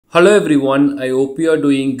Hello everyone, I hope you are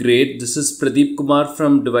doing great. This is Pradeep Kumar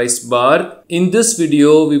from DeviceBAR. In this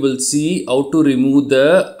video, we will see how to remove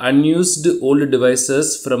the unused old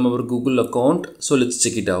devices from our Google account. So let's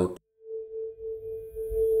check it out.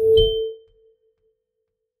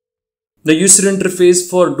 The user interface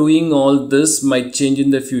for doing all this might change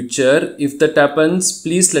in the future. If that happens,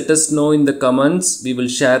 please let us know in the comments. We will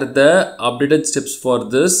share the updated steps for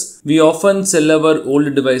this. We often sell our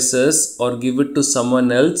old devices or give it to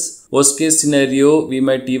someone else. Worst case scenario, we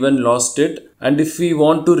might even lost it. And if we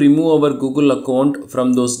want to remove our Google account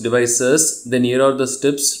from those devices, then here are the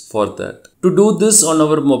steps for that. To do this on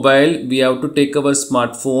our mobile, we have to take our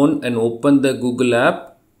smartphone and open the Google app.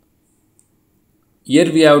 Here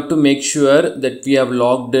we have to make sure that we have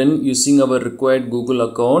logged in using our required Google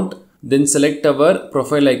account. Then select our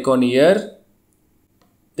profile icon here.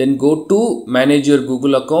 Then go to manage your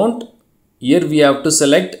Google account. Here we have to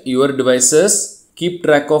select your devices. Keep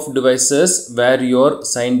track of devices where you are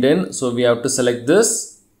signed in. So we have to select this.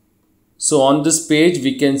 So on this page,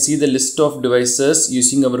 we can see the list of devices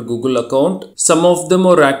using our Google account. Some of them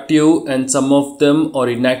are active and some of them are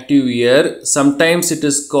inactive here. Sometimes it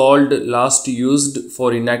is called last used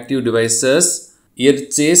for inactive devices. Here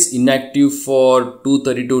it says inactive for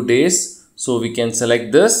 232 days. So we can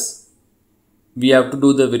select this. We have to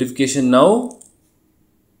do the verification now.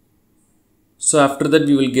 So after that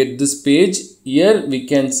we will get this page. Here we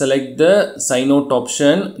can select the sign out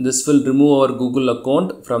option. This will remove our Google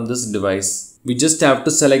account from this device. We just have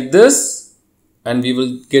to select this and we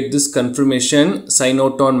will get this confirmation sign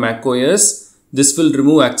out on macOS. This will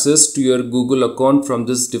remove access to your Google account from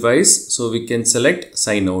this device. So we can select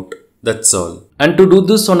sign out. That's all. And to do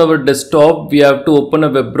this on our desktop, we have to open a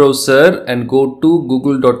web browser and go to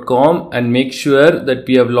google.com and make sure that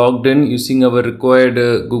we have logged in using our required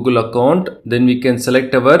Google account. Then we can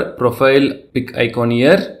select our profile pic icon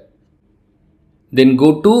here. Then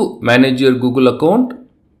go to manage your Google account.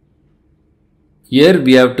 Here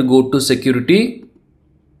we have to go to security.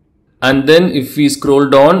 And then if we scroll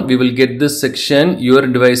down, we will get this section, your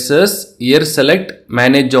devices. Here select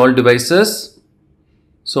manage all devices.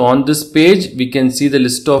 So on this page, we can see the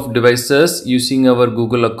list of devices using our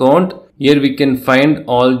Google account. Here we can find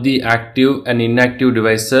all the active and inactive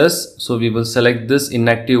devices. So we will select this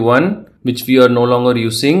inactive one, which we are no longer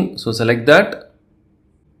using. So select that.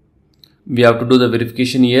 We have to do the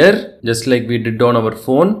verification here, just like we did on our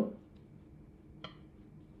phone.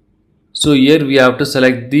 So here we have to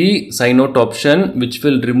select the sign out option, which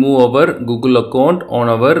will remove our Google account on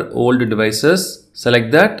our old devices.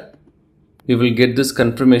 Select that. We will get this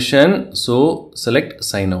confirmation. So select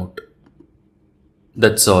sign out.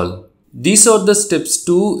 That's all. These are the steps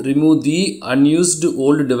to remove the unused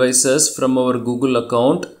old devices from our Google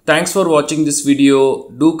account. Thanks for watching this video.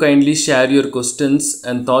 Do kindly share your questions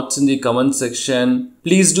and thoughts in the comment section.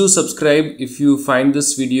 Please do subscribe if you find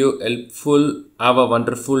this video helpful. Have a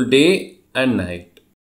wonderful day and night.